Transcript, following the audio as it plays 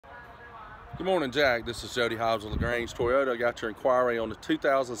Good morning, Jack. This is Jody of LaGrange Toyota. I got your inquiry on the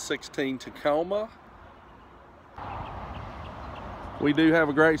 2016 Tacoma. We do have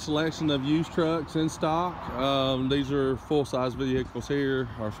a great selection of used trucks in stock. These are full-size vehicles here,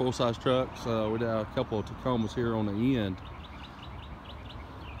 or full-size trucks. We have a couple of Tacomas here on the end.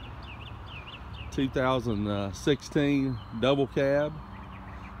 2016 double cab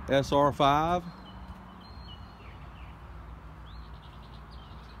SR5.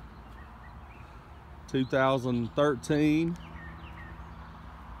 2013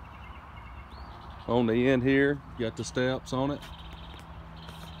 on the end here, got the steps on it.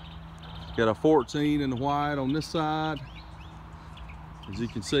 Got a 14 in the white on this side. As you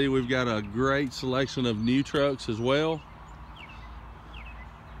can see, we've got a great selection of new trucks as well.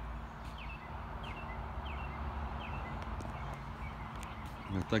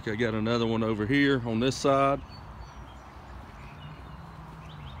 I think I got another one over here on this side.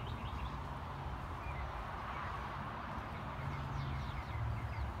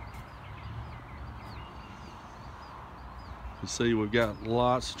 You see, we've got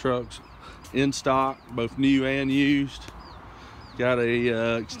lots of trucks in stock, both new and used. Got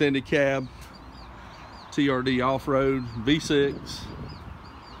a extended cab TRD off-road V6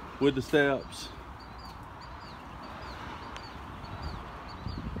 with the steps.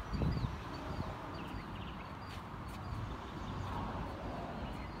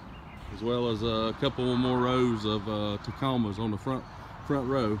 As well as a couple more rows of Tacomas on the front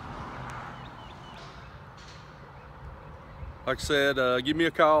row. Like I said, give me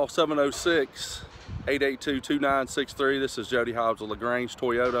a call, 706-882-2963. This is Jody of LaGrange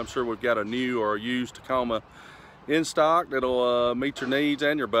Toyota. I'm sure we've got a new or a used Tacoma in stock that'll meet your needs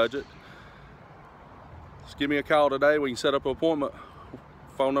and your budget. Just give me a call today. We can set up an appointment.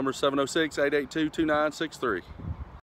 Phone number is 706-882-2963.